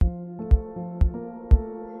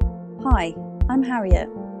Hi, I'm Harriet,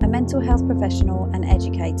 a mental health professional and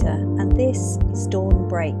educator, and this is Dawn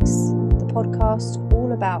Breaks, the podcast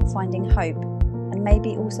all about finding hope and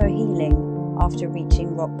maybe also healing after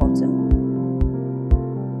reaching rock bottom.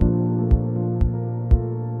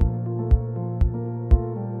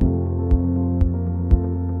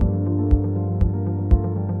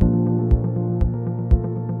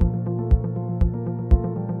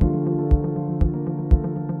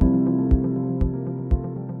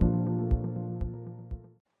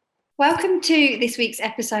 Welcome to this week's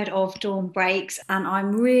episode of Dawn Breaks, and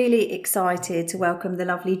I'm really excited to welcome the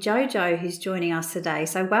lovely Jojo who's joining us today.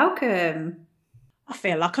 So welcome. I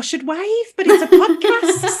feel like I should wave, but it's a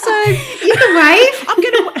podcast, so you can wave.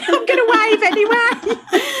 I'm gonna wave anyway.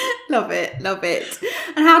 Love it.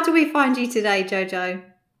 And how do we find you today, Jojo?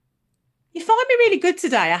 You find me really good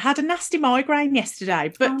today. I had a nasty migraine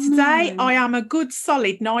yesterday, but today I am a good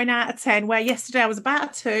solid 9 out of 10, where yesterday I was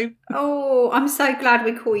about a 2. Oh, I'm so glad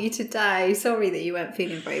we caught you today. Sorry that you weren't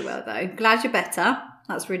feeling very well, though. Glad you're better.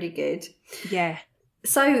 That's really good. Yeah.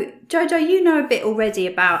 So, Jojo, you know a bit already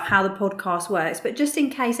about how the podcast works, but just in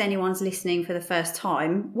case anyone's listening for the first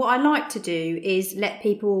time, what I like to do is let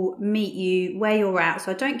people meet you where you're at. So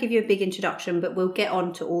I don't give you a big introduction, but we'll get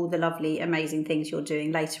on to all the lovely, amazing things you're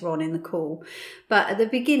doing later on in the call. But at the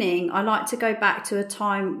beginning, I like to go back to a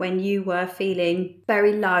time when you were feeling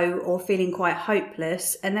very low or feeling quite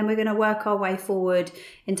hopeless. And then we're going to work our way forward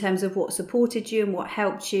in terms of what supported you and what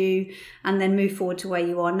helped you, and then move forward to where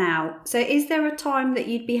you are now. So is there a time that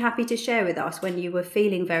you'd be happy to share with us when you were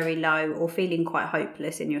feeling very low or feeling quite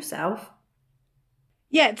hopeless in yourself?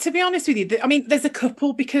 Yeah, to be honest with you, I mean, there's a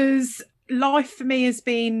couple, because life for me has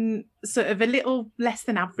been sort of a little less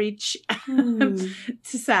than average, to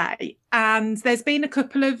say. And there's been a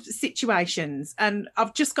couple of situations, and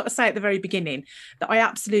I've just got to say at the very beginning that I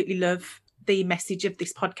absolutely love the message of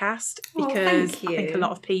this podcast, because I think a lot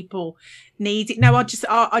of people need it. No,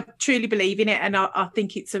 I truly believe in it, and I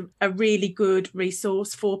think it's a really good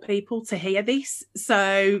resource for people to hear this.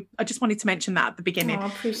 So I just wanted to mention that at the beginning. I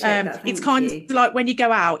appreciate that. It's kind of like when you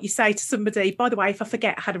go out, you say to somebody, by the way, if I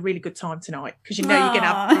forget, I had a really good time tonight, because you know you're going to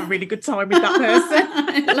have a really good time with that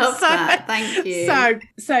person. I love that. Thank you.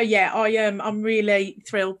 So yeah, I'm really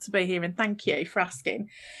thrilled to be here, and thank you for asking.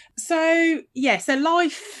 So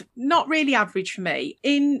life, not really average for me.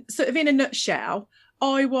 In a nutshell,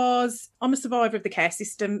 I'm a survivor of the care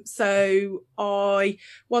system. So I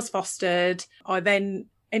was fostered. I then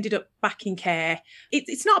ended up back in care.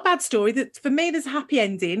 It's not a bad story. That for me, there's a happy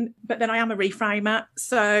ending, but then I am a reframer.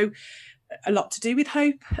 So a lot to do with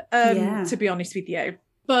hope, to be honest with you.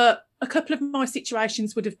 But a couple of my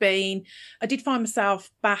situations would have been, I did find myself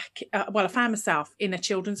I found myself in a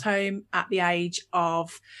children's home at the age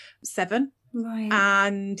of 7. Right.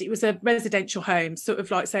 And it was a residential home, sort of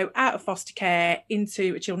like, so out of foster care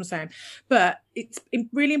into a children's home. But it's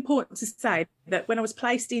really important to say that when I was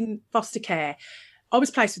placed in foster care, I was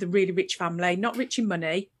placed with a really rich family, not rich in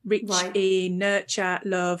money, rich in nurture,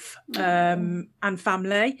 love, and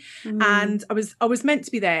family. And I was meant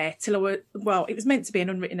to be there till it was meant to be an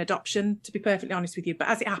unwritten adoption, to be perfectly honest with you. But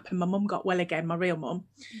as it happened, my mum got well again, my real mum,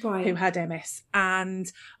 who had MS. And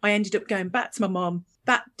I ended up going back to my mum.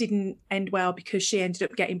 That didn't end well, because she ended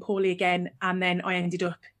up getting poorly again. And then I ended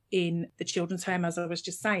up in the children's home, as I was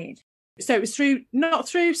just saying. So it was not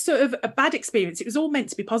through sort of a bad experience. It was all meant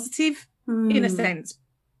to be positive, in a sense,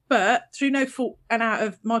 but through no fault and out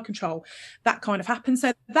of my control, that kind of happened.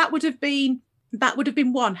 So that would have been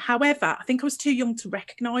one. However, I think I was too young to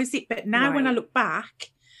recognise it. But now when I look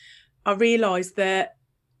back, I realise that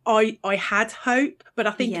I had hope, but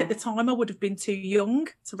I think at the time I would have been too young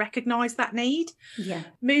to recognise that need. Yeah.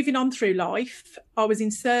 Moving on through life, I was just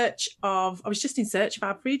in search of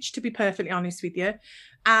average, to be perfectly honest with you.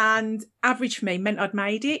 And average for me meant I'd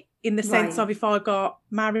made it, in the sense of, if I got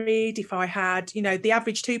married, if I had, the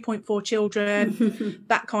average 2.4 children,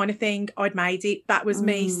 that kind of thing, I'd made it. That was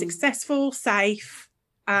me, successful, safe,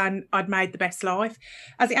 and I'd made the best life.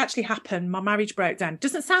 As it actually happened, my marriage broke down.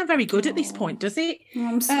 Doesn't sound very good at this point, does it?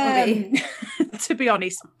 I'm sorry. To be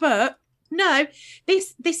honest. But no,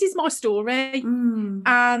 this is my story.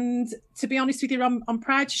 And to be honest with you, I'm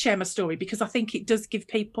proud to share my story, because I think it does give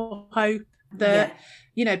people hope that,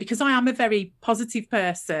 because I am a very positive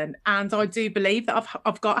person, and I do believe that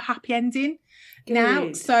I've got a happy ending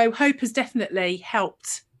now. So hope has definitely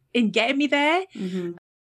helped in getting me there.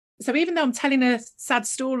 So even though I'm telling a sad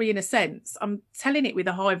story, in a sense, I'm telling it with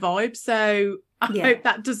a high vibe. So I hope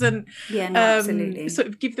that doesn't sort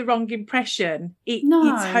of give the wrong impression.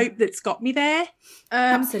 It's hope that's got me there.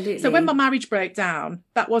 Absolutely. So when my marriage broke down,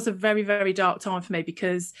 that was a very, very dark time for me,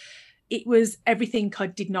 because it was everything I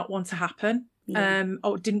did not want to happen. Yeah.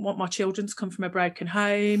 I didn't want my children to come from a broken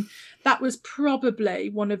home. That was probably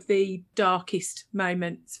one of the darkest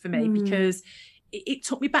moments for me because it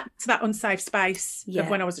took me back to that unsafe space of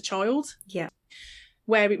when I was a child. Yeah.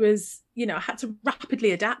 Where it was, you know, I had to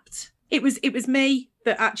rapidly adapt. It was me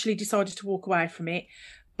that actually decided to walk away from it.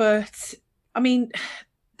 But I mean,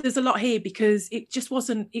 there's a lot here because it just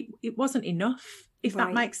wasn't enough, if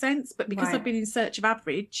that makes sense. But because I'd been in search of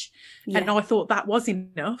average and I thought that was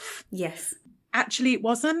enough. Yes. Actually it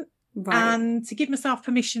wasn't. Right. And to give myself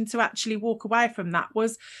permission to actually walk away from that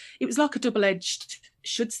was like a double-edged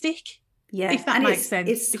should stick. Yeah, if that makes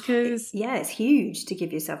sense. Because it's huge to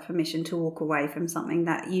give yourself permission to walk away from something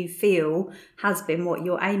that you feel has been what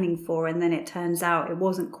you're aiming for, and then it turns out it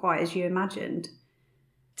wasn't quite as you imagined.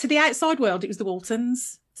 To the outside world, it was the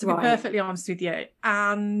Waltons, to be perfectly honest with you,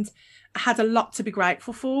 and I had a lot to be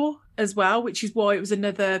grateful for as well, which is why it was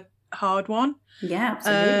another hard one. Yeah,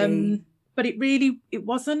 absolutely. But it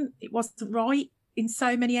wasn't right in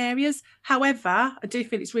so many areas. However, I do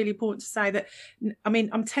feel it's really important to say that, I mean,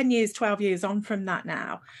 I'm 12 years on from that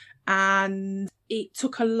now, and it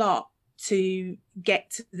took a lot to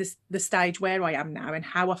get to the stage where I am now and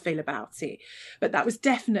how I feel about it. But that was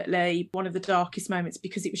definitely one of the darkest moments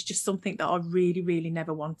because it was just something that I really, really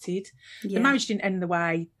never wanted. Yeah. The marriage didn't end the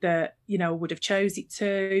way that, you know, I would have chose it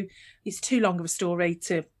to. It's too long of a story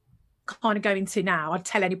to kind of go into now. I'd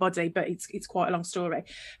tell anybody, but it's quite a long story.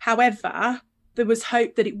 However, there was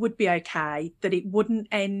hope that it would be okay, that it wouldn't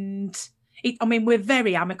end. I mean, we're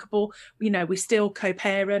very amicable. You know, we're still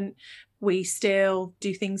co-parent. We still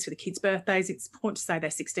do things for the kids' birthdays. It's important to say they're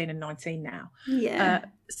 16 and 19 now. Yeah.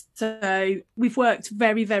 So we've worked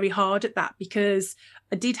very, very hard at that because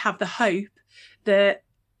I did have the hope that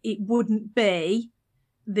it wouldn't be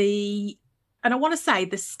and I want to say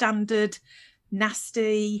the standard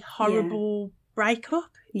nasty, horrible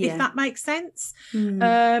breakup, if that makes sense.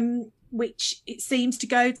 Which it seems to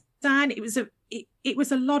go down. It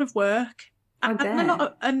was a lot of work and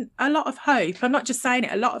a lot of hope. I'm not just saying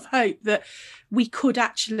it, a lot of hope that we could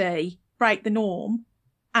actually break the norm,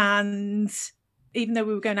 and even though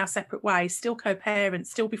we were going our separate ways, still co-parent,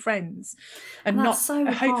 still be friends, and not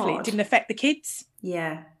hopefully it didn't affect the kids.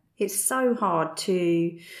 Yeah. It's so hard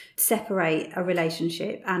to separate a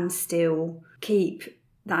relationship and still keep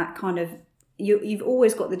that kind of, you've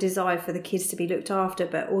always got the desire for the kids to be looked after,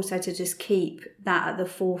 but also to just keep that at the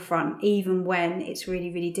forefront, even when it's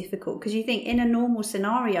really, really difficult. Because you think in a normal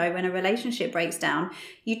scenario, when a relationship breaks down,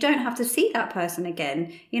 you don't have to see that person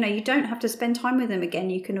again. You know, you don't have to spend time with them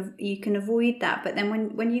again. You can avoid that. But then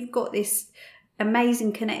when you've got this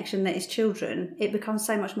amazing connection that is children, it becomes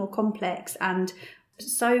so much more complex and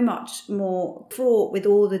so much more fraught with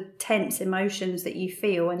all the tense emotions that you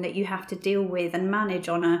feel and that you have to deal with and manage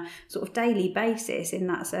on a sort of daily basis in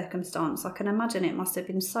that circumstance. I can imagine it must have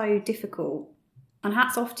been so difficult. And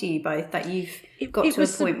hats off to you both that you've got to a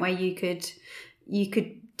point where you could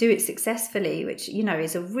do it successfully, which, you know,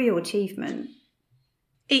 is a real achievement.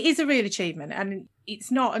 It is a real achievement, and it's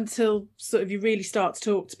not until sort of you really start to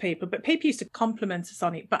talk to people, but people used to compliment us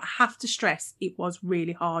on it, but I have to stress it was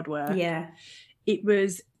really hard work. Yeah. It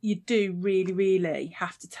was, you do really, really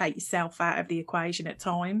have to take yourself out of the equation at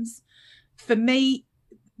times. For me,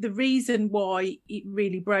 the reason why it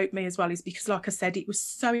really broke me as well is because, like I said, it was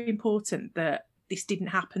so important that this didn't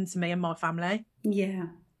happen to me and my family. Yeah.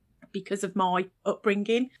 Because of my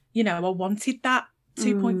upbringing. You know, I wanted that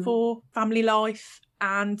 2.4 family life,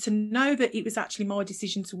 and to know that it was actually my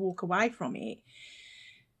decision to walk away from it,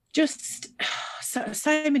 just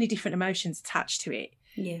so many different emotions attached to it.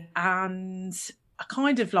 Yeah. And I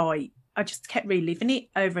kind of I just kept reliving it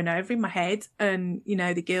over and over in my head, and, you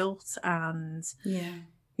know, the guilt and,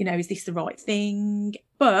 you know, is this the right thing?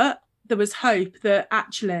 But there was hope that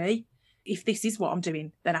actually, if this is what I'm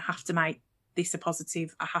doing, then I have to make this a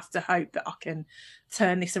positive. I have to hope that I can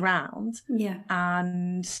turn this around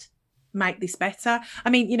and make this better. I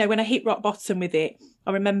mean, you know, when I hit rock bottom with it,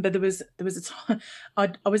 I remember there was a time I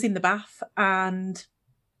was in the bath, and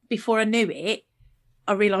before I knew it,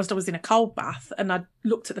 I realised I was in a cold bath, and I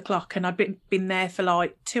looked at the clock, and I'd been there for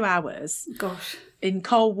like 2 hours. Gosh. In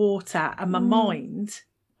cold water, and my mind,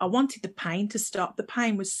 I wanted the pain to stop. The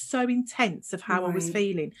pain was so intense of how I was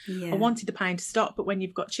feeling. Yeah. I wanted the pain to stop, but when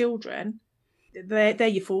you've got children, they're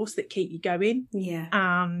your force that keep you going. Yeah.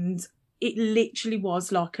 And it literally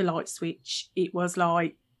was like a light switch. It was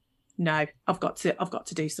like, no, I've got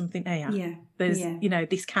to do something here. Yeah. There's, you know,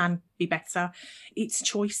 this can be better. It's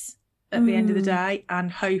choice at the end of the day,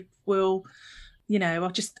 and hope will, you know,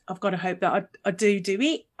 I've got to hope that I do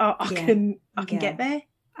it. I can get there.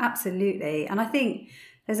 Absolutely. And I think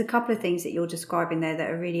there's a couple of things that you're describing there that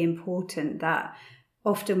are really important, that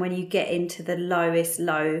often when you get into the lowest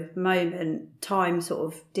low moment, time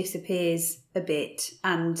sort of disappears a bit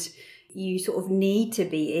and you sort of need to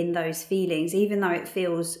be in those feelings, even though it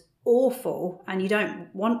feels awful and you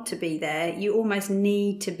don't want to be there. You almost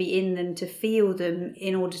need to be in them to feel them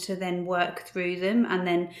in order to then work through them and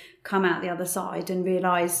then come out the other side and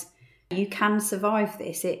realise you can survive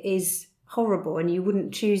this. It is horrible and you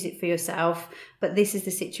wouldn't choose it for yourself, but this is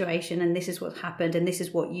the situation and this is what's happened and this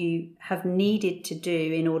is what you have needed to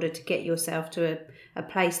do in order to get yourself to a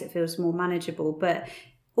place that feels more manageable. But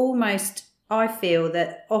almost I feel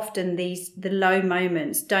that often the low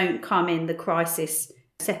moments don't come in the crisis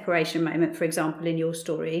separation moment, for example, in your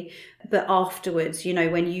story, but afterwards, you know,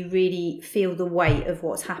 when you really feel the weight of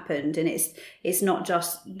what's happened, and it's not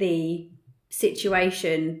just the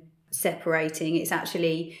situation separating, it's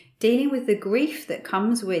actually dealing with the grief that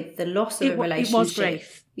comes with the loss of a relationship. It was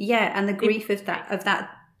grief. Yeah, and the grief of that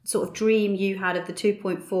sort of dream you had of the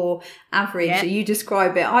 2.4 average. Yeah. So you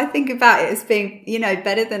describe it, I think about it as being, you know,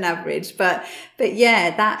 better than average, but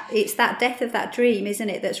yeah, that it's that death of that dream, isn't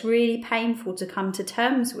it, that's really painful to come to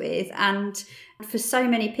terms with. And for so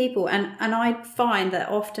many people, and I find that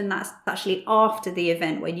often that's actually after the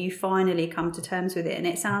event when you finally come to terms with it. And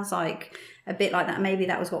it sounds like a bit like that, maybe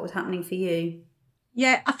that was what was happening for you.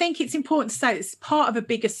 Yeah, I think it's important to say it's part of a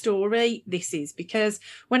bigger story, this is, because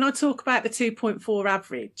when I talk about the 2.4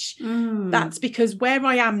 average, that's because where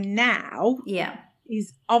I am now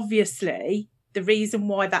is obviously the reason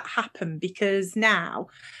why that happened, because now,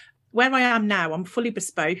 where I am now, I'm fully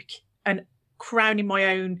bespoke and crowning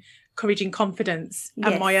my own courage and confidence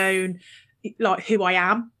and my own, like, who I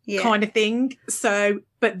am kind of thing. So,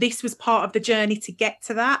 but this was part of the journey to get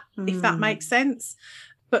to that, if that makes sense.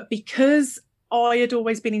 But because I had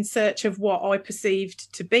always been in search of what I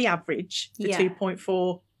perceived to be average, the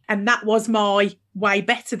 2.4. And that was my way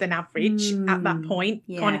better than average at that point,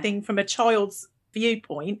 kind of thing, from a child's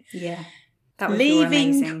viewpoint. Yeah. That was your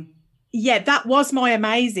amazing. Yeah, that was my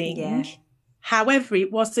amazing. Yeah. However,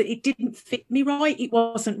 it didn't fit me right. It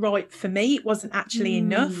wasn't right for me. It wasn't actually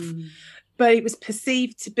enough. But it was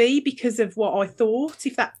perceived to be because of what I thought.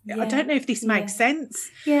 I don't know if this makes sense.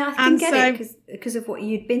 Yeah, I can get it because of what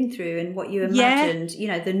you'd been through and what you imagined. You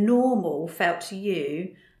know, the normal felt to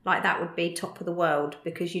you like that would be top of the world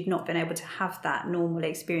because you'd not been able to have that normal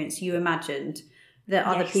experience you imagined that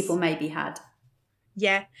other people maybe had.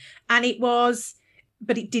 Yeah, and it was,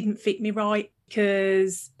 but it didn't fit me right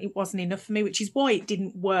because it wasn't enough for me, which is why it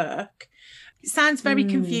didn't work. It sounds very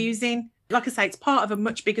confusing. Like I say, it's part of a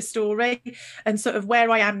much bigger story, and sort of where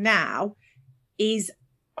I am now is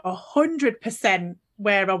 100%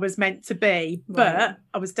 where I was meant to be, but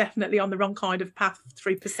I was definitely on the wrong kind of path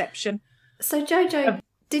through perception. So Jojo,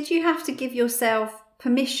 did you have to give yourself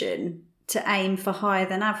permission to aim for higher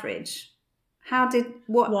than average? What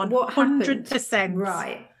happened? 100%.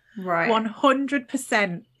 Right.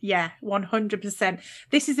 100%. Yeah, 100%.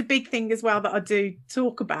 This is a big thing as well that I do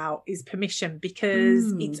talk about, is permission,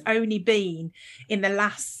 because it's only been in the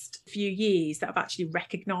last few years that I've actually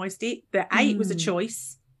recognised it, that it was a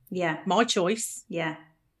choice. Yeah. My choice. Yeah.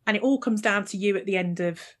 And it all comes down to you at the end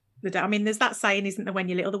of the day. I mean, there's that saying, isn't there, when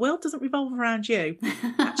you're little, the world doesn't revolve around you.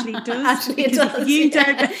 Actually it does. Actually it does. If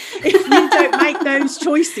you don't make those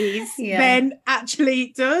choices, then actually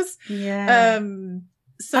it does. Yeah.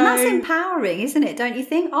 So, and that's empowering, isn't it? Don't you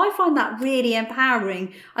think? I find that really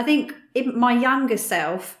empowering. I think my younger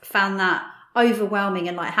self found that overwhelming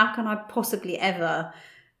and like, how can I possibly ever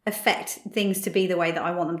affect things to be the way that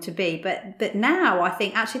I want them to be? But now I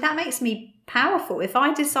think actually that makes me powerful. If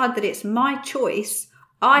I decide that it's my choice,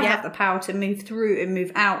 I have the power to move through and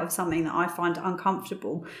move out of something that I find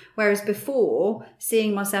uncomfortable. Whereas before,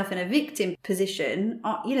 seeing myself in a victim position,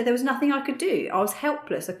 there was nothing I could do. I was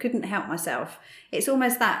helpless. I couldn't help myself. It's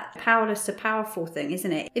almost that powerless to powerful thing,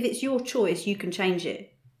 isn't it? If it's your choice, you can change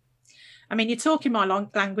it. I mean, you're talking my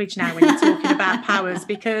language now when you're talking about powers,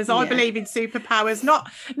 because I believe in superpowers,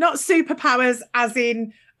 not superpowers as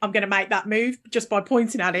in I'm going to make that move just by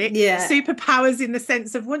pointing at it. Yeah. Superpowers in the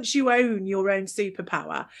sense of once you own your own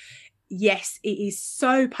superpower, yes, it is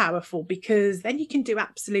so powerful, because then you can do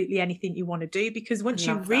absolutely anything you want to do, because once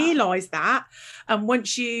you realise that, and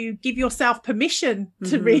once you give yourself permission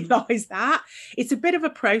to realise that, it's a bit of a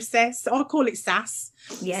process. I call it SAS,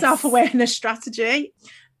 self-awareness strategy.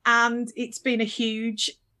 And it's been a huge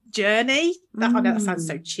journey. I know that sounds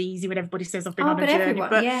so cheesy when everybody says I've been on a journey,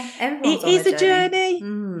 but it is a journey.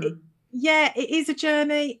 It is a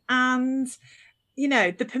journey. And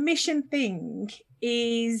the permission thing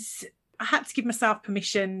is, I had to give myself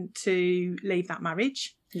permission to leave that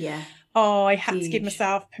marriage. I had to give Huge.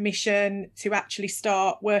 myself permission to actually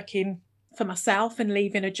start working for myself and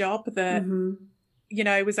leaving a job that,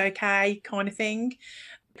 was okay, kind of thing.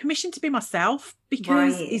 Permission to be myself,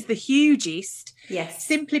 because Right. is the hugest. Yes.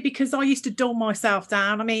 Simply because I used to dull myself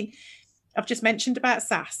down. I mean, I've just mentioned about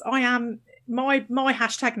sass. I am my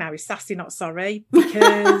hashtag now is sassy not sorry,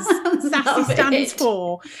 because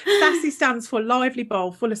sassy stands for lively,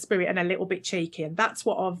 bold, full of spirit, and a little bit cheeky, and that's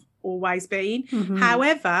what I've always been.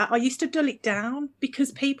 However, I used to dull it down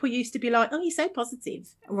because people used to be like, "Oh, you're so positive."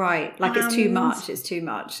 Right, like it's too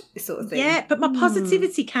much sort of thing. Yeah, but my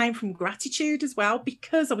positivity came from gratitude as well,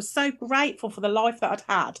 because I was so grateful for the life that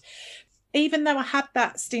I'd had. Even though I had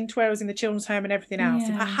that stint where I was in the children's home and everything else,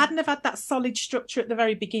 if I hadn't have had that solid structure at the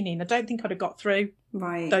very beginning, I don't think I'd have got through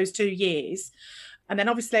those 2 years. And then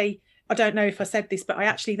obviously, I don't know if I said this, but I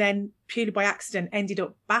actually then, purely by accident, ended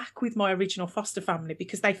up back with my original foster family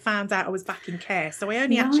because they found out I was back in care. So I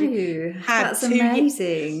only actually had that's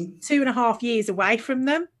amazing. 2.5 years away from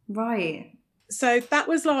them. Right. So that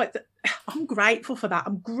was like, I'm grateful for that.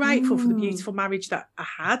 I'm grateful for the beautiful marriage that I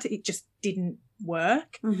had. It just didn't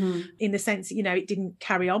work in the sense that, it didn't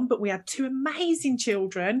carry on. But we had 2 amazing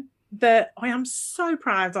children that I am so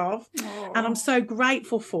proud of and I'm so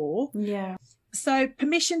grateful for. Yeah. So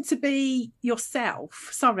permission to be yourself.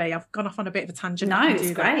 Sorry, I've gone off on a bit of a tangent. No,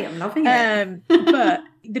 it's great. I'm loving it. But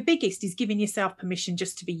the biggest is giving yourself permission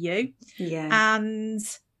just to be you. Yeah. And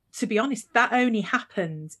to be honest, that only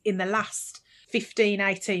happened in the last 15,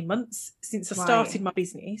 18 months since I started my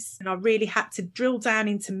business. And I really had to drill down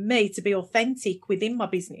into me to be authentic within my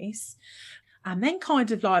business. And then kind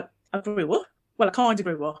of like I grew up. Well, I kind of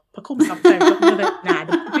grew up. I call myself a fairy godmother.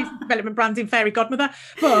 The business development branding fairy godmother.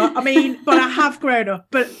 But I have grown up.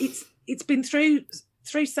 But it's been through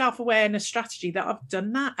self-awareness strategy that I've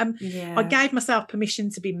done that. I gave myself permission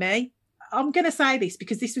to be me. I'm going to say this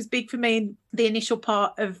because this was big for me in the initial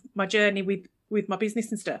part of my journey with my business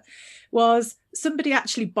and stuff, was somebody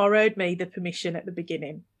actually borrowed me the permission at the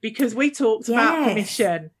beginning, because we talked about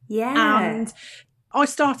permission. Yeah. And I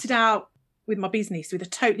started out with my business with a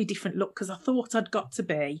totally different look, because I thought I'd got to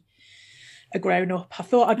be a grown-up. I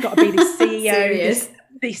thought I'd got to be this CEO,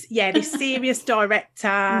 this serious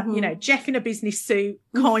director, Jeff in a business suit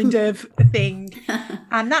kind of thing.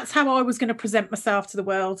 And that's how I was going to present myself to the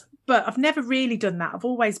world. But I've never really done that. I've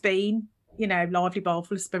always been, lively, bold,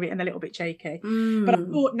 full of spirit, and a little bit cheeky. But I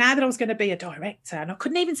thought now that I was going to be a director, and I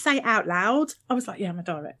couldn't even say it out loud, I was like, yeah, I'm a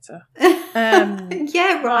director.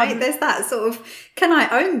 Yeah, right. There's that sort of, can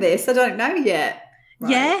I own this? I don't know yet.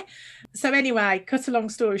 Right. Yeah. So anyway, cut a long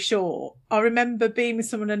story short, I remember being with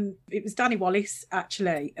someone, and it was Danny Wallace,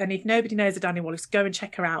 actually. And if nobody knows of Danny Wallace, go and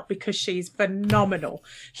check her out, because she's phenomenal.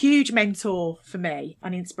 Huge mentor for me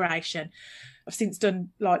and inspiration. I've since done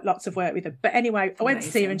like lots of work with her. But anyway, I went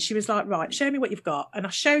to see her and she was like, right, show me what you've got. And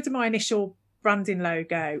I showed her my initial branding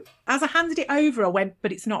logo. As I handed it over, I went,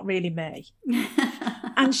 but it's not really me.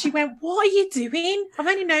 And she went, what are you doing? I've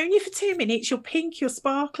only known you for 2 minutes. You're pink, you're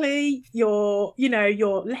sparkly, you're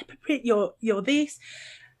leopard print, you're this.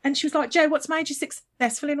 And she was like, Jo, what's made you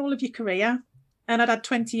successful in all of your career? And I'd had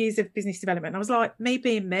 20 years of business development. And I was like, me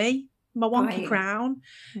being me, my wonky crown,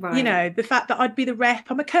 the fact that I'd be the rep.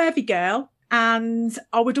 I'm a curvy girl. And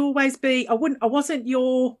I would always be, I wasn't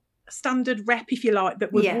your standard rep, if you like,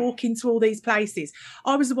 that would walk into all these places.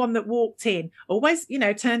 I was the one that walked in, always,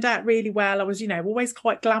 turned out really well. I was, always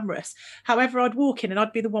quite glamorous. However, I'd walk in and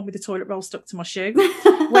I'd be the one with the toilet roll stuck to my shoe,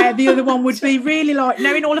 where the other one would be really like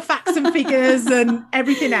knowing all the facts and figures and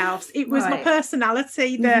everything else. It was my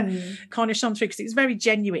personality that kind of shone through, because it was very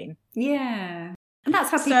genuine. Yeah. And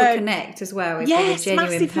that's how people connect as well, if they're a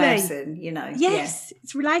genuine person, Yes,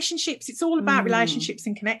 it's relationships. It's all about relationships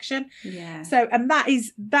and connection. Yeah. So, and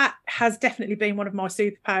that has definitely been one of my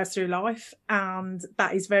superpowers through life. And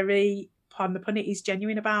that is very, pardon the pun, it is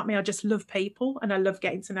genuine about me. I just love people and I love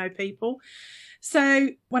getting to know people. So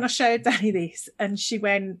when I showed Danny this and she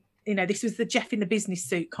went, this was the Jeff in the business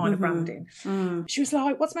suit kind of branding. She was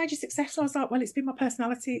like, what's made you successful? I was like, well, it's been my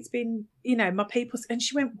personality. It's been, my people. And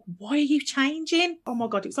she went, why are you changing? Oh my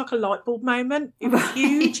God, it was like a light bulb moment. It was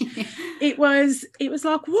huge. It was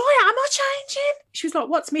like, why am I changing? She was like,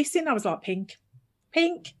 what's missing? I was like, pink.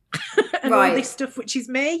 And all this stuff, which is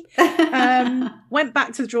me. Went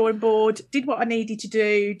back to the drawing board, did what I needed to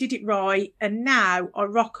do, did it right. And now I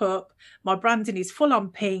rock up. My branding is full on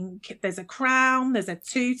pink. There's a crown, there's a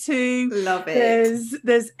tutu. Love it.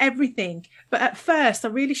 There's everything. But at first I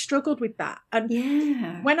really struggled with that.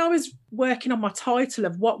 And when I was working on my title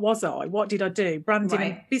of what did I do? Branding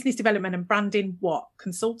and business development and branding,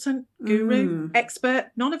 consultant, guru,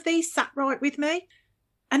 expert. None of these sat right with me.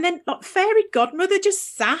 And then like fairy godmother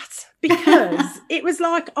just sat, because it was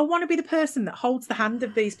like, I want to be the person that holds the hand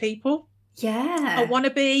of these people. Yeah. I want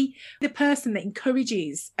to be the person that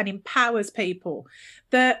encourages and empowers people,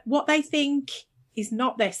 that what they think is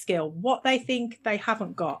not their skill, what they think they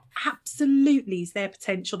haven't got, absolutely is their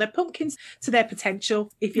potential. They're pumpkins to their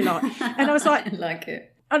potential, if you like. And I was like, I like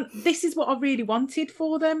it. And this is what I really wanted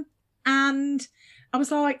for them. And I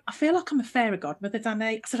was like, I feel like I'm a fairy godmother, Danny.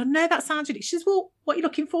 I said, I know that sounds ridiculous. She says, well, what are you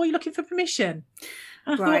looking for? You're looking for permission.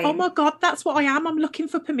 And I thought, oh my God, that's what I am. I'm looking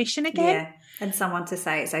for permission again. Yeah. And someone to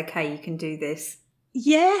say, it's okay, you can do this.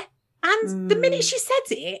 Yeah. And the minute she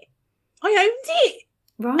said it, I owned it.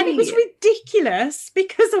 Right. And it was ridiculous,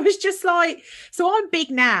 because I was just like, so I'm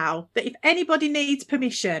big now that if anybody needs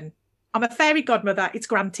permission, I'm a fairy godmother. It's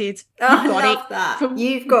granted. Oh, I love that.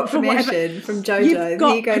 You've got permission from Jojo. You've got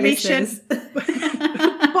Here you go, permission.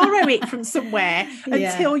 Borrow it from somewhere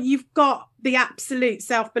until Yeah. you've got the absolute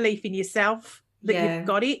self-belief in yourself that you've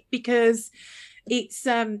got it, because it's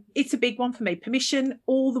a big one for me. Permission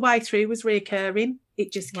all the way through was reoccurring.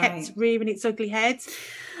 It just kept rearing its ugly head.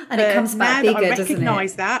 And it comes back bigger, I doesn't it?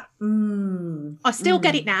 recognise that. I still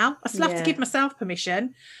get it now. I still have to give myself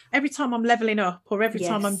permission every time I'm leveling up, or every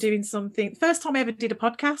time I'm doing something. First time I ever did a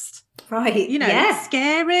podcast. Right. You know, it's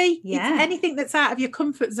scary. Yeah. It's anything that's out of your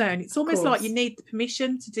comfort zone. It's almost like you need the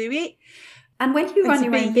permission to do it. And when you run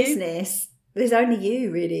your own business, there's only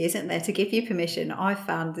you really, isn't there, to give you permission. I've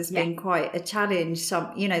found there's been quite a challenge,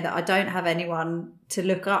 that I don't have anyone to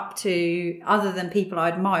look up to other than people I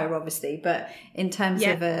admire, obviously. But in terms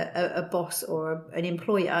of a boss or an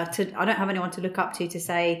employer, I don't have anyone to look up to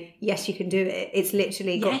say, yes, you can do it. It's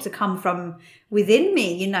literally got to come from within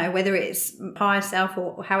me, whether it's higher self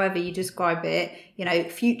or however you describe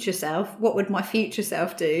it, future self. What would my future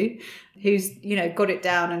self do? Who's, got it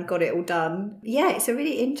down and got it all done. Yeah, it's a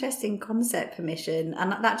really interesting concept, permission.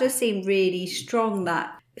 And that just seemed really strong,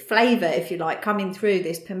 that flavour, if you like, coming through,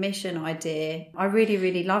 this permission idea. I really,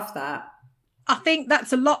 really love that. I think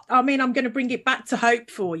that's a lot. I mean, I'm going to bring it back to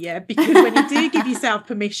hope for you, because when you do give yourself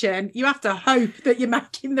permission, you have to hope that you're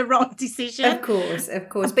making the right decision. Of course.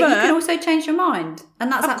 But you can also change your mind,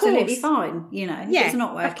 and that's absolutely fine, if it's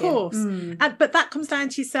not working. Of course. But that comes down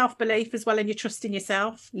to your self-belief as well, and your trust in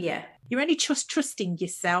yourself. Yeah. You're only trusting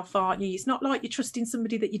yourself, aren't you? It's not like you're trusting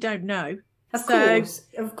somebody that you don't know. Of course,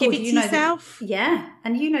 give it to yourself.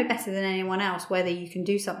 And you know better than anyone else whether you can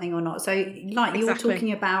do something or not. So like you were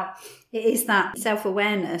talking about, it is that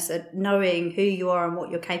self-awareness of knowing who you are and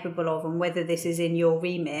what you're capable of, and whether this is in your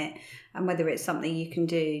remit and whether it's something you can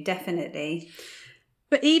do, definitely.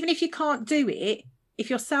 But even if you can't do it, if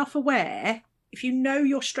you're self-aware, if you know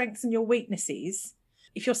your strengths and your weaknesses,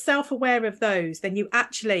 if you're self-aware of those, then you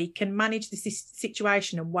actually can manage this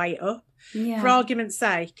situation and weigh it up. Yeah. For argument's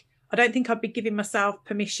sake, I don't think I'd be giving myself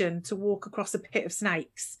permission to walk across a pit of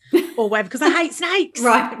snakes or whatever, because I hate snakes.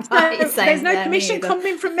 Right. So there's no permission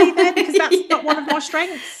coming from me there, because that's not one of my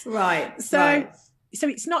strengths. Right. So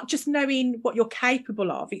it's not just knowing what you're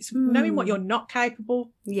capable of, it's knowing what you're not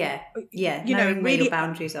capable. Yeah. Knowing where your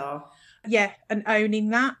boundaries are. Yeah, and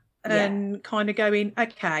owning that, and kind of going,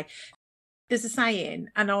 okay. There's a saying,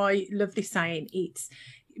 and I love this saying, it's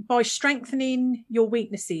by strengthening your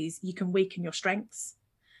weaknesses, you can weaken your strengths.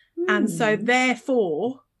 And so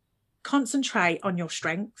therefore, concentrate on your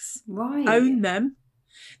strengths, own them.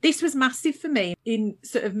 This was massive for me in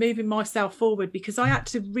sort of moving myself forward, because I had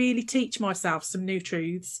to really teach myself some new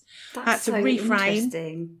truths. I had to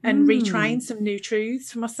reframe and retrain some new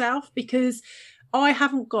truths for myself, because I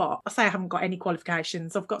haven't got any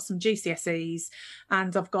qualifications. I've got some GCSEs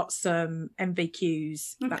and I've got some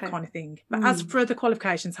MVQs, that kind of thing. But as for other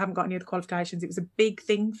qualifications, I haven't got any other qualifications. It was a big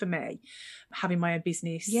thing for me, having my own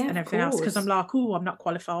business and everything else, because I'm like, I'm not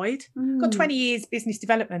qualified. I've got 20 years business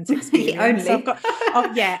development experience. So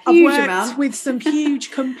I've worked with some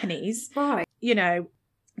huge companies. Right.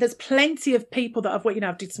 There's plenty of people that I've worked,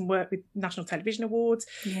 I did some work with National Television Awards,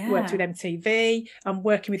 worked with MTV. I'm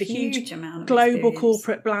working with a huge global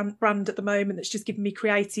corporate brand at the moment that's just given me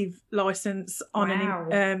creative license on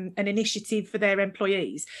an initiative for their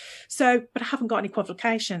employees. So, but I haven't got any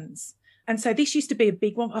qualifications. And so this used to be a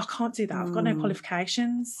big one. I can't do that. I've got no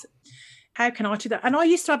qualifications. How can I do that? And I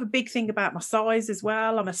used to have a big thing about my size as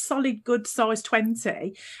well. I'm a solid, good size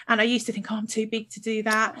 20. And I used to think, I'm too big to do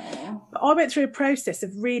that. But I went through a process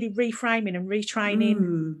of really reframing and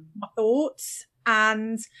retraining my thoughts.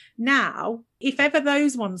 And now, if ever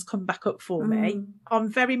those ones come back up for me, I'm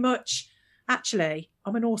very much, actually,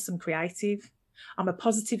 I'm an awesome creative. I'm a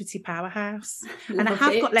positivity powerhouse. And I Love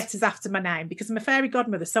have it. got letters after my name because I'm a fairy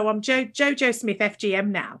godmother. So I'm Jojo Smith FGM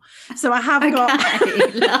now. So I have Okay,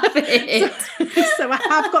 got love it. so I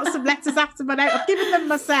have got some letters after my name. I've given them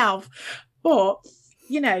myself. But,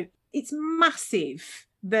 you know, it's massive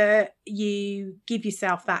that you give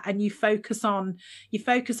yourself that and you focus on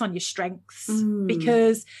your strengths.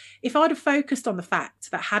 Because if I'd have focused on the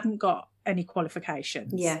fact that I hadn't got any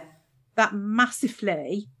qualifications, that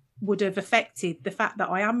massively would have affected the fact that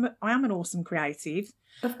I am an awesome creative.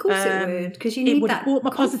 Of course it would, because you need it would that have brought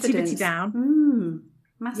my positivity confidence down.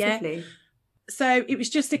 Massively. Yeah. So it was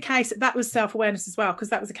just a case that was self-awareness as well, because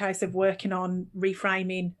that was a case of working on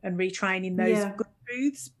reframing and retraining those good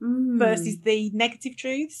truths versus the negative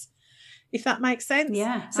truths, if that makes sense.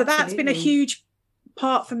 Yeah. So that's been a huge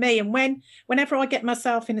part for me. And whenever I get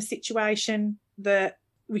myself in a situation that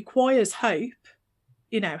requires hope,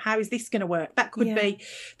 you know, how is this going to work? That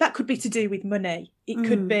could be to do with money. It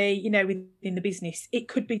could be, you know, within the business. It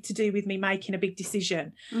could be to do with me making a big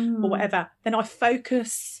decision or whatever. Then I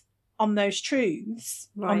focus on those truths,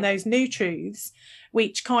 on those new truths,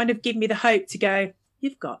 which kind of give me the hope to go,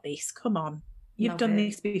 you've got this. Come on. You've done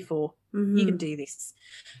this before. You can do this.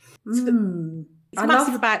 So it's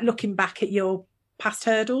massive about looking back at your past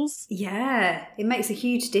hurdles. Yeah, it makes a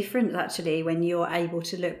huge difference actually when you're able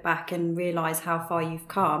to look back and realise how far you've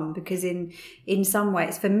come, because in some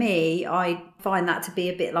ways, for me, I find that to be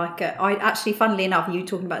a bit like I actually, funnily enough, you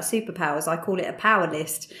talking about superpowers, I call it a power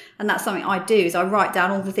list, and that's something I do, is I write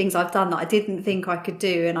down all the things I've done that I didn't think I could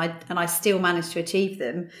do, and I still managed to achieve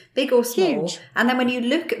them, big or small. Huge. And then when you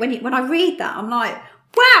look at when I read that, I'm like,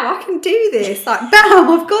 wow, I can do this. Like, bam,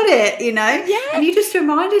 I've got it, you know? Yeah. And you just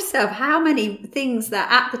remind yourself how many things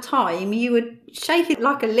that at the time you would shake it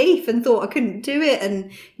like a leaf and thought I couldn't do it.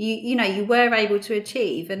 And you know, you were able to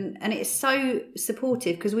achieve. And it's so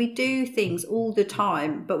supportive, because we do things all the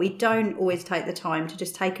time, but we don't always take the time to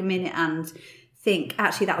just take a minute and think,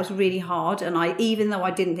 actually, that was really hard. And even though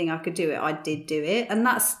I didn't think I could do it, I did do it. And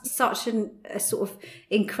that's such a sort of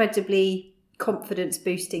incredibly confidence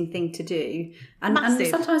boosting thing to do, and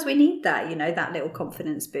sometimes we need that, you know, that little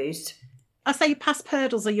confidence boost. I say your past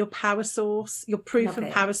hurdles are your power source, your proof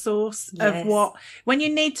and power source of what, when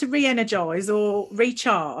you need to re-energize or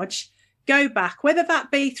recharge, go back, whether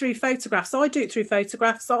that be through photographs. I do it through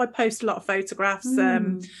photographs. I post a lot of photographs,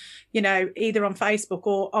 you know, either on Facebook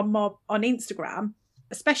or on Instagram,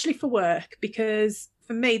 especially for work, because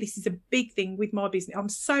for me, this is a big thing with my business. I'm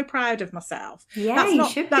so proud of myself. You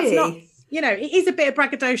should be. You know, it is a bit of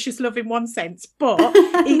braggadocious love in one sense, but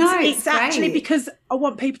it's actually because I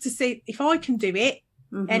want people to see, if I can do it,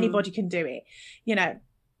 anybody can do it, you know.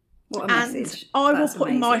 What a message. I will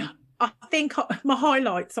put in I think my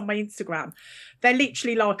highlights on my Instagram, they're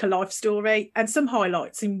literally like a life story, and some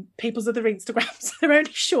highlights in people's other Instagrams, they're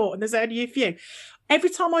only short and there's only a few. Every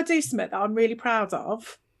time I do something that I'm really proud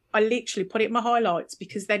of, I literally put it in my highlights,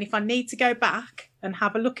 because then if I need to go back and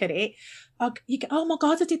have a look at it, you go, oh my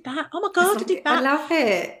God, I did that. Oh my God, I did that. I love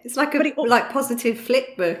it. It's like like positive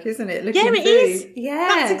flip book, isn't it? Yeah, it is. Yeah.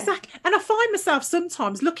 That's exactly. And I find myself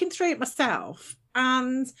sometimes looking through it myself,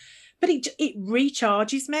 but it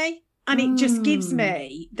recharges me, and it just gives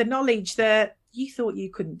me the knowledge that you thought you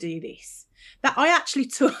couldn't do this. That I actually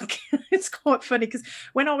took. It's quite funny, because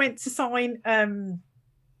when I went to sign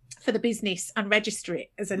for the business and register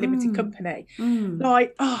it as a limited company,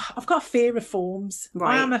 like, I've got a fear of forms.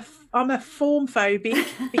 Right. I'm a form phobic,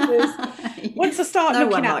 because once I start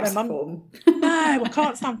looking at them, I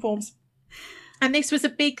can't stand forms. And this was a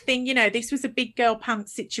big thing, you know, this was a big girl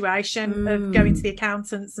pants situation of going to the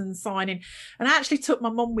accountants and signing. And I actually took my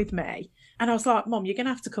mum with me, and I was like, Mum, you're going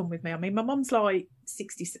to have to come with me. I mean, my mum's like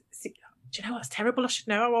 66. Do you know what's terrible? I should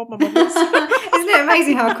know how old my mum is. Isn't it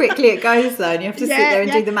amazing how quickly it goes, though? And you have to sit there and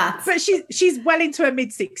do the maths. But she's well into her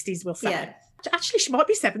mid-60s, we'll say. Yeah. Actually, she might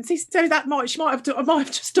be 70, so I might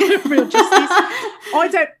have just done her real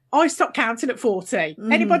justice. I stopped counting at 40.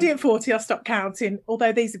 Anybody at 40, I stopped counting,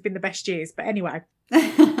 although these have been the best years. But anyway.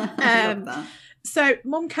 I love that. So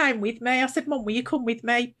Mum came with me. I said, Mum, will you come with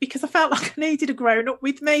me? Because I felt like I needed a grown-up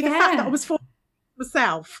with me. The fact that I was 40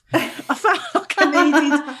 myself, I felt like I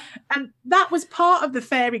needed, and that was part of the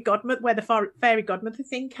fairy godmother, where the fairy godmother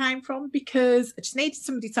thing came from, because I just needed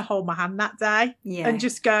somebody to hold my hand that day and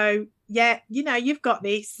just go, yeah, you know, you've got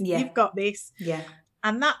this, you've got this,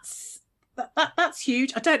 and that's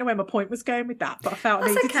huge. I don't know where my point was going with that, but I felt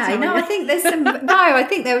that's I needed okay. to tell you. I think there's some. I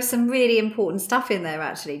think there was some really important stuff in there,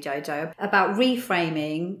 actually, Jojo, about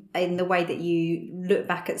reframing in the way that you look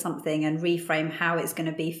back at something and reframe how it's going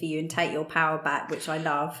to be for you and take your power back, which I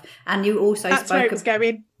love. And you also that's where it was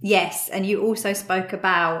going. Yes, and you also spoke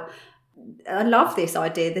about I love this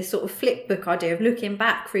idea, this sort of flip book idea of looking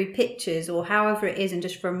back through pictures or however it is and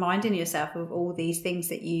just reminding yourself of all these things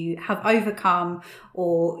that you have overcome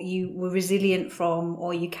or you were resilient from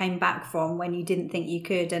or you came back from when you didn't think you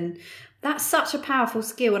could. And that's such a powerful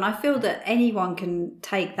skill. And I feel that anyone can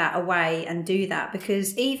take that away and do that,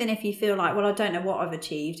 because even if you feel like, well, I don't know what I've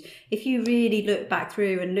achieved, if you really look back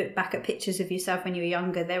through and look back at pictures of yourself when you were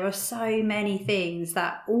younger, there are so many things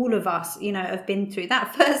that all of us, have been through.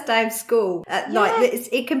 That first day of school,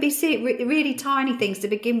 it can be really tiny things to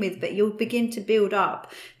begin with, but you'll begin to build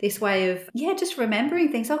up this way of, just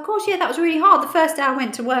remembering things. Of course, that was really hard. The first day I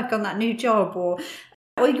went to work on that new job, or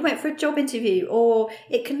you went for a job interview, or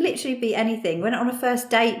it can literally be anything. Went on a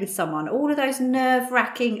first date with someone, all of those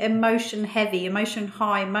nerve-wracking, emotion-heavy,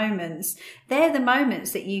 emotion-high moments, they're the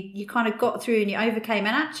moments that you kind of got through and you overcame,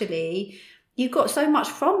 and actually you got so much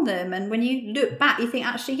from them. And when you look back, you think,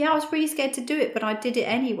 actually, I was really scared to do it, but I did it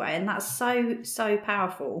anyway. And that's so, so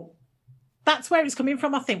powerful. That's where it's coming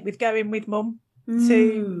from, I think, with going with mum.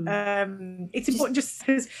 To it's important, just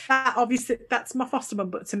because that obviously that's my foster mum,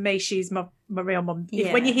 but to me she's my real mum.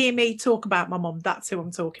 When you hear me talk about my mum, that's who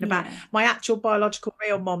I'm talking about. My actual biological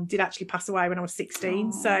real mum did actually pass away when I was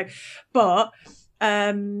 16. So but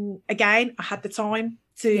again, I had the time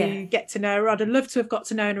to get to know her. I'd have loved to have got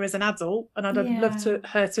to know her as an adult, and I'd have loved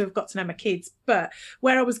her to have got to know my kids. But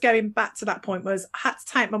where I was going back to that point was I had to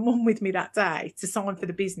take my mum with me that day to sign for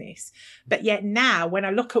the business. But yet now, when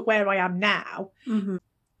I look at where I am now,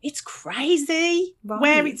 it's crazy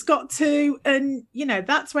where it's got to. And,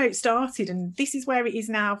 that's where it started. And this is where it is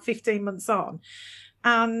now, 15 months on.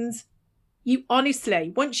 And you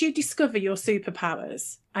honestly, once you discover your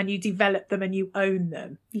superpowers and you develop them and you own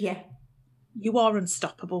them, you are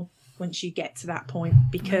unstoppable once you get to that point,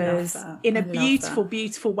 because in a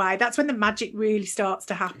beautiful way, that's when the magic really starts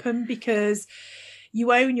to happen, because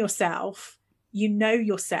you own yourself, you know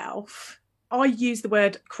yourself. I use the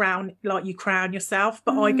word crown, like you crown yourself,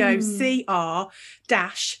 but I go CR-own.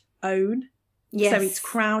 Yes. So it's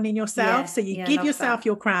crowning yourself. So you give yourself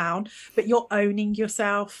your crown, but you're owning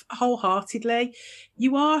yourself wholeheartedly.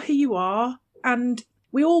 You are who you are. And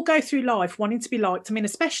we all go through life wanting to be liked. I mean,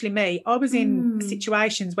 especially me. I was in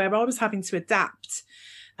situations where I was having to adapt,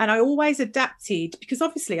 and I always adapted because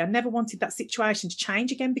obviously I never wanted that situation to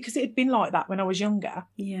change again, because it had been like that when I was younger.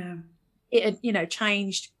 Yeah. It had,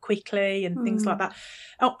 changed quickly and things like that.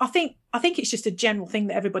 I think it's just a general thing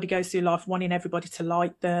that everybody goes through life wanting everybody to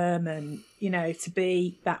like them and, to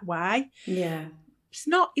be that way. Yeah. It's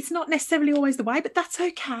not necessarily always the way, but that's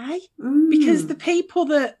okay, because the people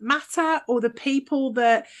that matter, or the people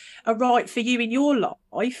that are right for you in your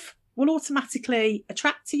life, will automatically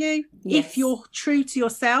attract to you if you're true to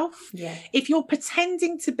yourself. Yeah. If you're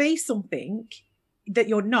pretending to be something that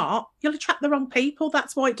you're not, you'll attract the wrong people.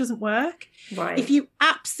 That's why it doesn't work. Right. If you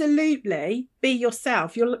absolutely be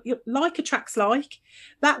yourself, you're like attracts like.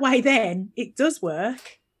 That way then it does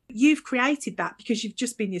work. You've created that because you've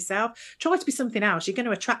just been yourself. Try to be something else, you're going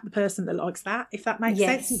to attract the person that likes that, if that makes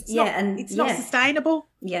sense. It's not sustainable.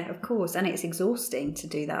 Yeah, of course. And it's exhausting to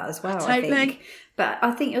do that as well, totally. I think. But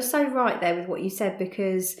I think you're so right there with what you said,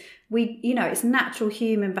 because it's natural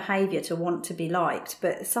human behaviour to want to be liked,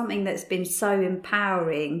 but something that's been so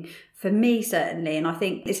empowering for me, certainly, and I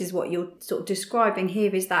think this is what you're sort of describing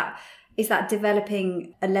here, is that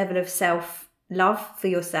developing a level of self-love for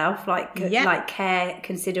yourself, like care,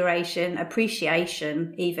 consideration,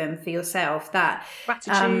 appreciation, even for yourself, that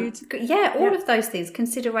gratitude, all of those things,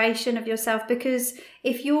 consideration of yourself, because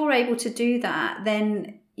if you're able to do that,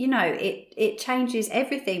 then it changes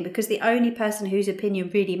everything, because the only person whose opinion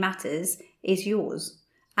really matters is yours.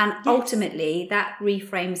 And ultimately that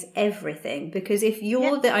reframes everything, because if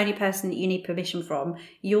you're the only person that you need permission from,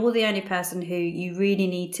 you're the only person who you really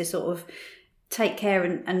need to sort of take care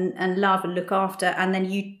and love and look after, and then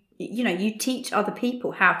you teach other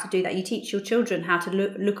people how to do that. You teach your children how to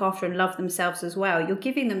look after and love themselves as well. You're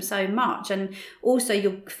giving them so much, and also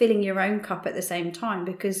you're filling your own cup at the same time,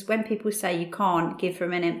 because when people say you can't give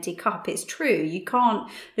from an empty cup, it's true. You can't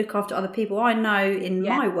look after other people. I know in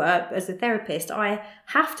my work as a therapist, I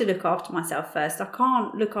have to look after myself first. I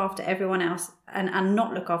can't look after everyone else and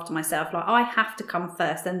not look after myself. Like, I have to come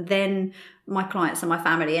first, and then my clients and my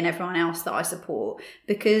family and everyone else that I support,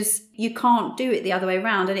 because you can't do it the other way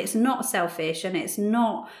around. And it's not selfish, and it's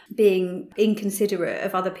not being inconsiderate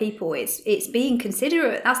of other people. It's being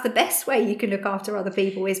considerate. That's the best way you can look after other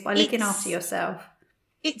people, is by looking after yourself.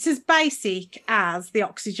 It's as basic as the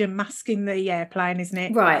oxygen mask in the airplane, isn't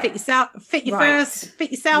it? Right. Fit yourself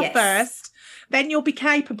first. Then you'll be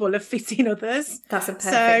capable of fitting others. That's a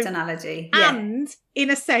perfect analogy. Yeah. And in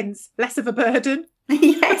a sense, less of a burden.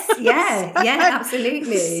 Yes, yeah,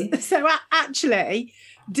 absolutely. So actually,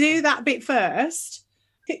 do that bit first.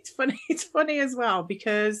 It's funny. It's funny as well,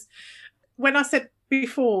 because when I said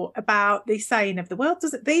before about the saying of the world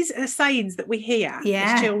doesn't, these are sayings that we hear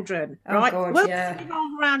as children, right? God, the world doesn't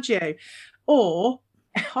revolve around you. Or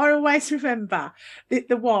I always remember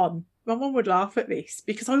the one. My mum would laugh at this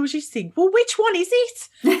because I always used to think, well, which one is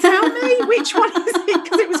it? Tell me which one is it,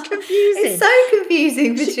 because it was confusing. It's so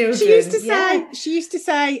confusing for children. She used to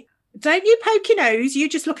say, don't you poke your nose, you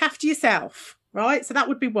just look after yourself. Right, so that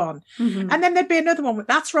would be one. And then there'd be another one.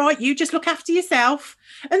 That's right, you just look after yourself.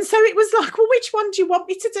 And so it was like, well, which one do you want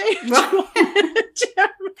me to do?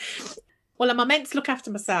 Well, am I meant to look after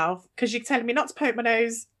myself because you're telling me not to poke my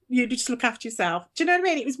nose? You just look after yourself. Do you know what I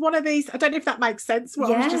mean? It was one of these. I don't know if that makes sense,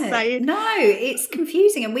 what I was just saying. No, it's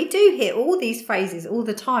confusing. And we do hear all these phrases all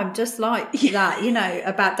the time, just like that, you know,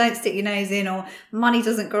 about don't stick your nose in, or money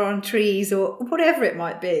doesn't grow on trees, or whatever it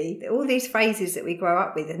might be. All these phrases that we grow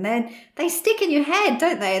up with, and then they stick in your head,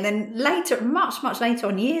 don't they? And then later, much later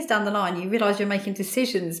on, years down the line, you realise you're making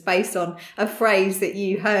decisions based on a phrase that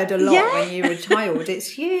you heard a lot when you were a child. It's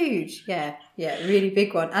huge. Yeah, really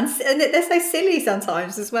big one. And they're so silly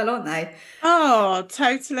sometimes as well, aren't they? Oh,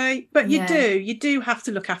 totally. But you do have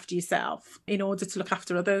to look after yourself in order to look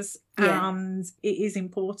after others. And it is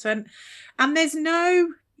important. And there's no,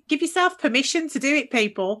 give yourself permission to do it,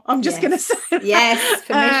 people. I'm just going to say that. Yes,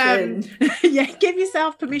 permission. Give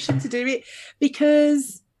yourself permission to do it,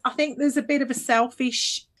 because I think there's a bit of a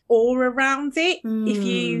selfish aura around it if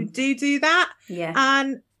you do that. Yeah.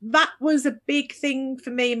 And that was a big thing for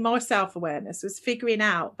me in my self-awareness, was figuring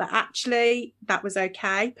out that actually that was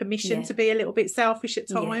okay. Permission to be a little bit selfish at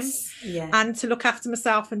times, and to look after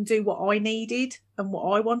myself and do what I needed and what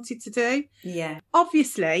I wanted to do. Yeah.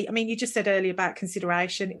 Obviously, I mean, you just said earlier about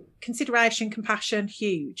consideration, compassion,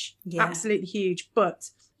 huge, absolutely huge. But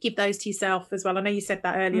give those to yourself as well. I know you said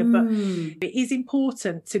that earlier, but it is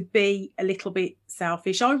important to be a little bit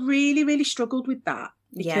selfish. I really, really struggled with that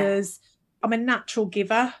because I'm a natural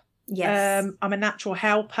giver. Yes. I'm a natural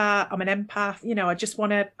helper. I'm an empath. You know, I just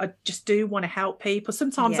do want to help people.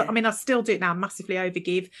 Sometimes, I mean, I still do it now, massively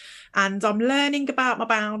overgive. And I'm learning about my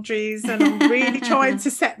boundaries, and I'm really trying to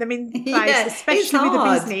set them in place, especially with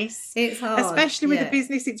the business. It's hard. Especially with the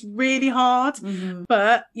business, it's really hard.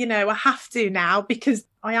 But, you know, I have to now, because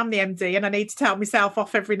I am the MD and I need to tell myself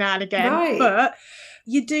off every now and again. Right. But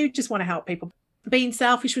you do just want to help people. Being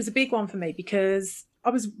selfish was a big one for me, because I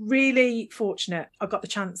was really fortunate. I got the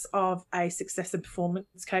chance of a success and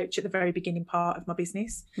performance coach at the very beginning part of my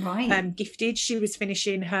business. Right. Gifted. She was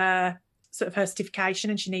finishing her certification,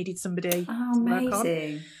 and she needed somebody to work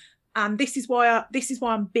on. And this is why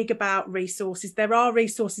I'm big about resources. There are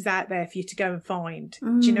resources out there for you to go and find.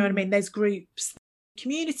 Do you know what I mean? There's groups.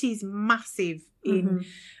 Community is massive in,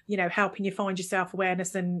 you know, helping you find your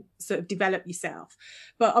self-awareness and sort of develop yourself.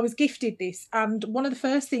 But I was gifted this. And one of the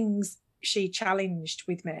first things she challenged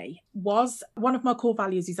with me was, one of my core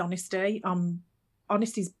values is honesty.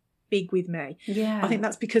 Honesty is big with me. I think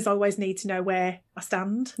that's because I always need to know where I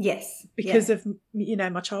stand. Yes. Because of, you know,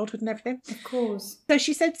 my childhood and everything. Of course. So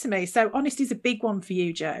she said to me, so honesty is a big one for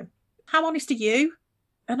you, Jo. How honest are you?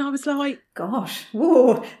 And I was like, gosh,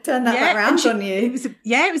 whoa, turn that back around on you.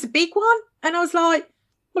 It was a big one. And I was like,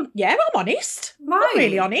 well, yeah, I'm honest. Right. I'm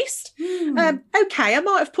really honest. Okay, I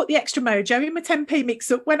might have put the extra mojo in my 10p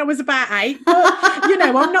mix-up when I was about 8, but, you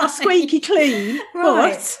know, I'm not squeaky clean,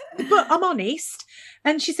 but I'm honest.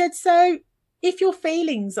 And she said, so if your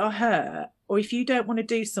feelings are hurt, or if you don't want to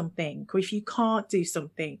do something, or if you can't do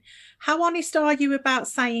something, how honest are you about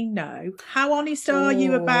saying no? How honest are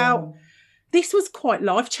you about... This was quite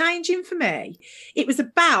life-changing for me. It was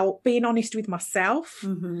about being honest with myself.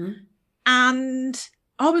 And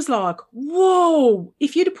I was like, whoa,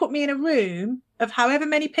 if you'd have put me in a room of however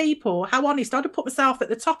many people, how honest, I'd have put myself at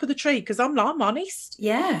the top of the tree, because I'm honest.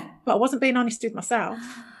 Yeah. But I wasn't being honest with myself.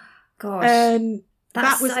 Gosh.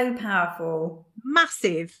 That was so powerful.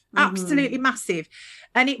 Massive. Absolutely massive.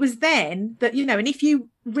 And it was then that, you know, and if you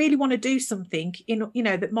really want to do something, you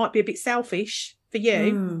know, that might be a bit selfish for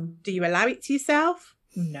you, do you allow it to yourself?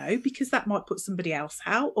 No, because that might put somebody else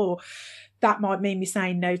out, or that might mean me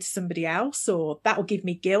saying no to somebody else, or that will give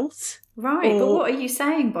me guilt. Right. But what are you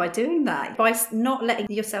saying by doing that? By not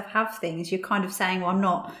letting yourself have things, you're kind of saying, well, I'm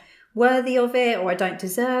not worthy of it, or I don't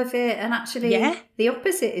deserve it. And actually the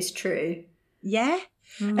opposite is true. Yeah.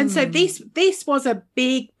 And so this was a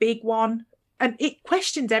big, big one. And it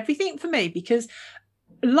questioned everything for me, because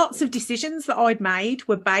lots of decisions that I'd made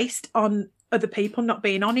were based on other people not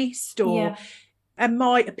being honest, or and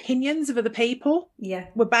my opinions of other people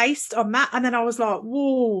were based on that. And then I was like,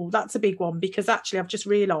 whoa, that's a big one, because actually I've just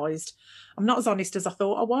realised I'm not as honest as I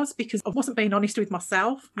thought I was, because I wasn't being honest with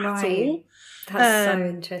myself at all. That's so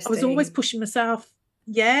interesting. I was always pushing myself.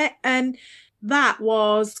 Yeah. And that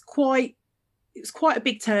was quite a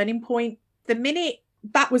big turning point. The minute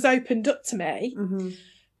that was opened up to me,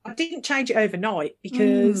 I didn't change it overnight,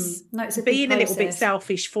 because being a little bit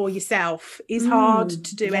selfish for yourself is hard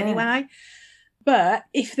to do anyway. But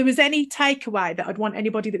if there was any takeaway that I'd want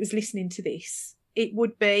anybody that was listening to this, it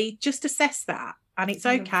would be just assess that. And it's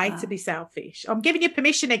okay to be selfish. I'm giving you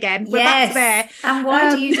permission again. We're back there. And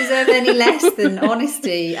why do you deserve any less than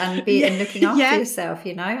honesty and looking after yourself,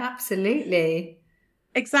 you know? Absolutely.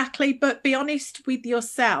 Exactly. But be honest with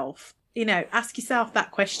yourself. You know, ask yourself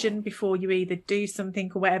that question before you either do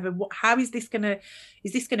something or whatever. How is this going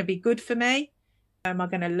to be good for me? Am I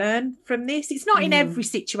going to learn from this? It's not in every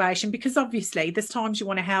situation, because obviously there's times you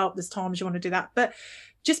want to help, there's times you want to do that. But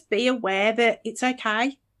just be aware that it's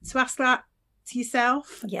okay to ask that to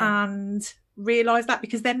yourself and realise that,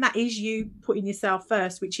 because then that is you putting yourself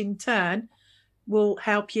first, which in turn will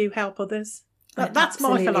help you help others. That's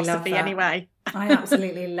my philosophy anyway. I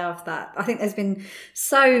absolutely love that. I think there's been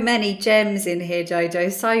so many gems in here,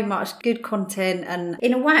 Jojo, so much good content. And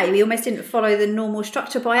in a way, we almost didn't follow the normal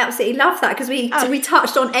structure, but I absolutely love that, because we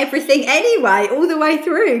touched on everything anyway, all the way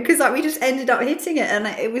through, because we just ended up hitting it. And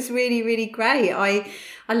it was really, really great. I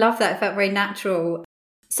love that. It felt very natural.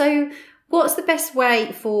 So what's the best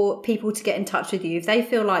way for people to get in touch with you? If they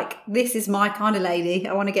feel like, this is my kind of lady,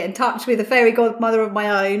 I want to get in touch with a fairy godmother of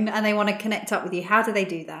my own, and they want to connect up with you, how do they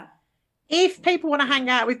do that? If people want to hang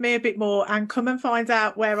out with me a bit more and come and find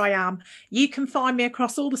out where I am, you can find me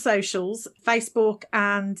across all the socials, Facebook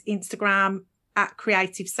and Instagram, at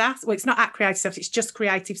Creative Sass. Well, it's not at Creative Sass, it's just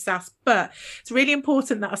Creative Sass, but it's really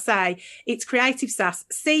important that I say it's Creative Sass,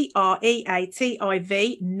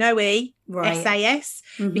 CREATIV, no E, SAS,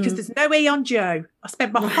 because there's no E on Joe. I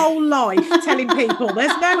spent my whole life telling people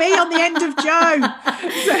there's no E on the end of Joe.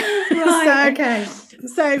 Okay.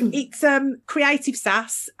 So it's Creative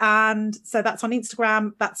Sass, and so that's on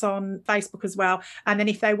Instagram, that's on Facebook as well. And then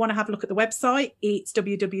if they want to have a look at the website, it's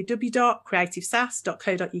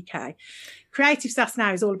www.creativesass.co.uk. Creative Sass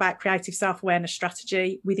now is all about creative self-awareness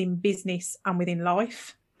strategy within business and within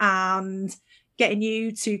life, and getting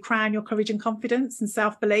you to crown your courage and confidence and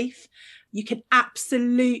self-belief. You can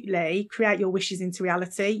absolutely create your wishes into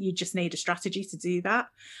reality. You just need a strategy to do that.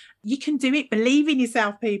 You can do it. Believe in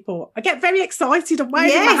yourself, people. I get very excited. I'm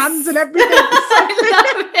waving my hands and everything.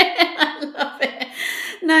 I love it.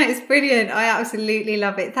 No, it's brilliant. I absolutely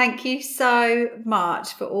love it. Thank you so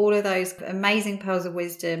much for all of those amazing pearls of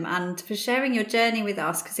wisdom, and for sharing your journey with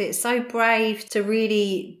us, because it's so brave to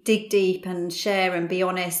really dig deep and share and be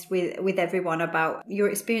honest with everyone about your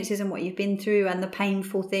experiences and what you've been through, and the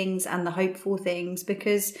painful things and the hopeful things,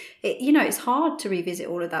 because it's hard to revisit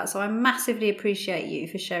all of that. So I massively appreciate you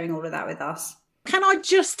for sharing all of that with us. Can I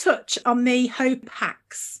just touch on the hope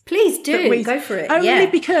hacks? Please do. Go for it. Only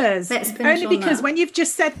because when you've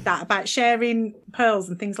just said that about sharing pearls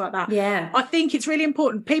and things like that, I think it's really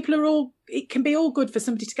important. It can be all good for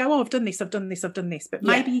somebody to go, I've done this, but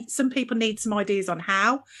maybe some people need some ideas on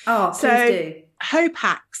how. Oh, please do. Hope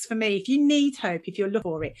hacks for me, if you need hope, if you're looking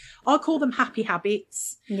for it, I call them happy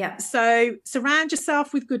habits. Yeah. So surround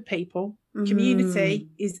yourself with good people. Community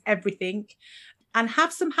is everything. And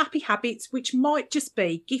have some happy habits, which might just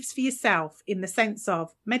be gifts for yourself, in the sense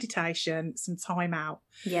of meditation, some time out.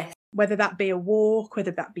 Yes. Whether that be a walk,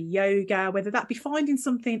 whether that be yoga, whether that be finding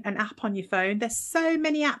an app on your phone. There's so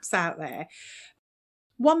many apps out there.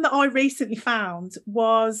 One that I recently found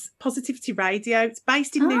was Positivity Radio. It's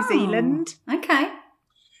based in New Zealand. Okay.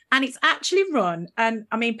 And it's actually run, and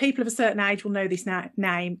I mean, people of a certain age will know this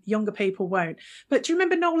name, younger people won't. But do you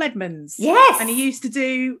remember Noel Edmonds? Yes. And he used to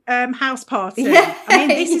do House Party. Yeah. I mean,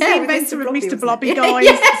 this is the inventor of Mr. Blobby, guys.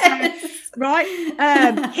 Yes. So, right?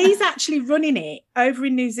 He's actually running it over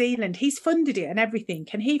in New Zealand. He's funded it and everything.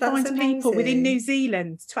 And he finds people within New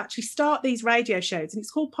Zealand to actually start these radio shows. And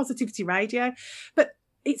it's called Positivity Radio. But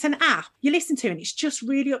it's an app you listen to, and it's just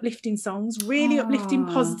really uplifting songs, really uplifting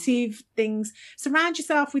positive things. Surround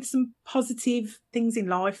yourself with some positive things in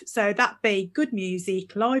life. So that be good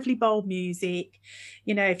music, lively, bold music.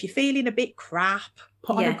 If you're feeling a bit crap,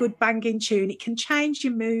 put on a good banging tune. It can change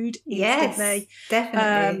your mood instantly. Yes,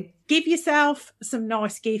 definitely. Give yourself some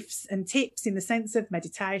nice gifts and tips in the sense of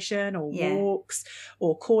meditation or walks,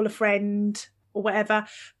 or call a friend or whatever.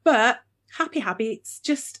 But happy habits,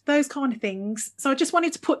 just those kind of things. So I just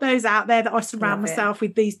wanted to put those out there, that I surround myself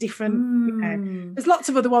with these different, there's lots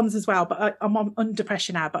of other ones as well, but I'm under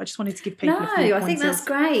pressure now, but I just wanted to give people a few pointers. I think that's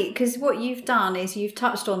great, because what you've done is you've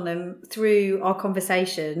touched on them through our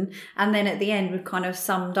conversation, and then at the end we've kind of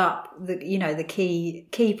summed up the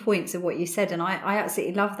key points of what you said, and I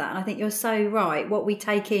absolutely love that. And I think you're so right. What we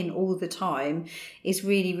take in all the time is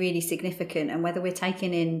really, really significant, and whether we're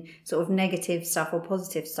taking in sort of negative stuff or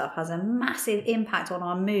positive stuff has a massive impact on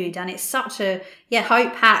our mood. And it's such a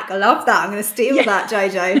hope hack. I love that. I'm going to steal that,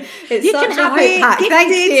 Jojo. It's such a hope hack. Thank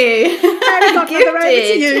you. Over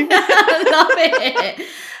to you. I love it.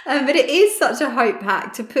 But it is such a hope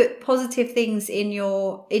hack to put positive things in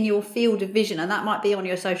your field of vision, and that might be on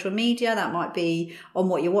your social media, that might be on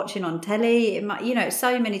what you're watching on telly. It might,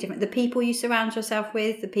 so many different, the people you surround yourself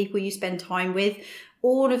with, the people you spend time with.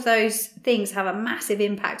 All of those things have a massive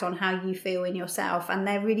impact on how you feel in yourself, and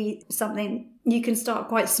they're really something you can start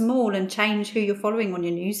quite small and change who you're following on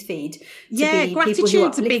your newsfeed. Yeah,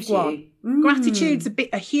 gratitude's a big one. Gratitude's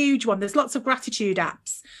a huge one. There's lots of gratitude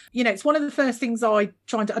apps. It's one of the first things I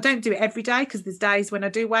don't do it every day, because there's days when I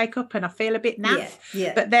do wake up and I feel a bit naff.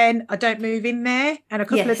 Yeah. But then I don't move in there, and a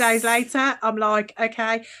couple of days later I'm like,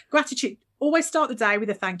 okay, gratitude. Always start the day with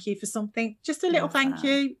a thank you for something, just a little thank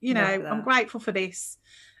you. I'm grateful for this.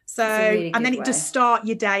 So, really, and then it just start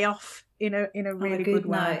your day off in a really good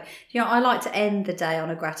way. Note. I like to end the day on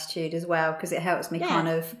a gratitude as well, because it helps me kind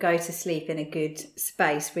of go to sleep in a good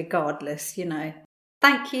space regardless,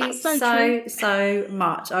 Thank you so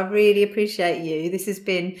much. I really appreciate you. This has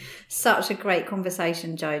been such a great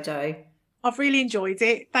conversation, Jojo. I've really enjoyed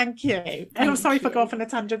it. Thank you. And I'm sorry if I go off on a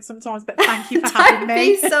tangent sometimes, but thank you for having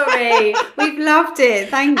me. Don't be sorry. We've loved it.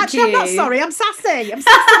 Thank you. Actually, I'm not sorry. I'm sassy. I'm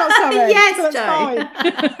sassy, not sorry. Yes, so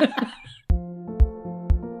Jo.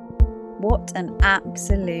 What an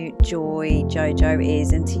absolute joy Jojo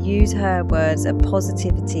is, and to use her words, a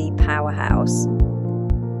positivity powerhouse.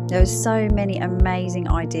 There are so many amazing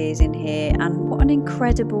ideas in here, and what an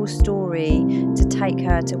incredible story to take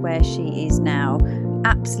her to where she is now.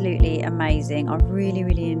 Absolutely amazing. I've really,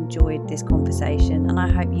 really enjoyed this conversation, and I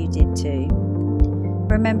hope you did too.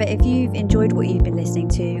 Remember, if you've enjoyed what you've been listening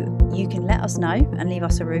to, you can let us know and leave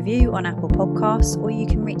us a review on Apple Podcasts, or you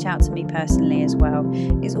can reach out to me personally as well.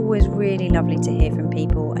 It's always really lovely to hear from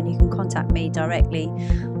people, and you can contact me directly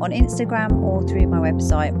on Instagram or through my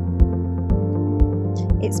website.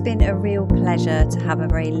 It's been a real pleasure to have a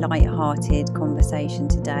very light-hearted conversation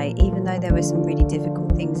today, even though there were some really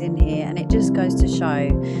difficult things in here, and it just goes to show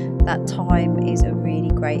that time is a really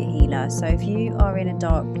great healer. So if you are in a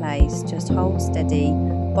dark place, just hold steady,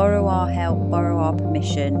 borrow our help, borrow our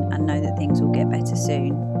permission, and know that things will get better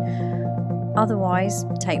soon. Otherwise,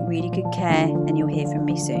 take really good care, and you'll hear from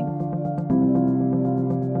me soon.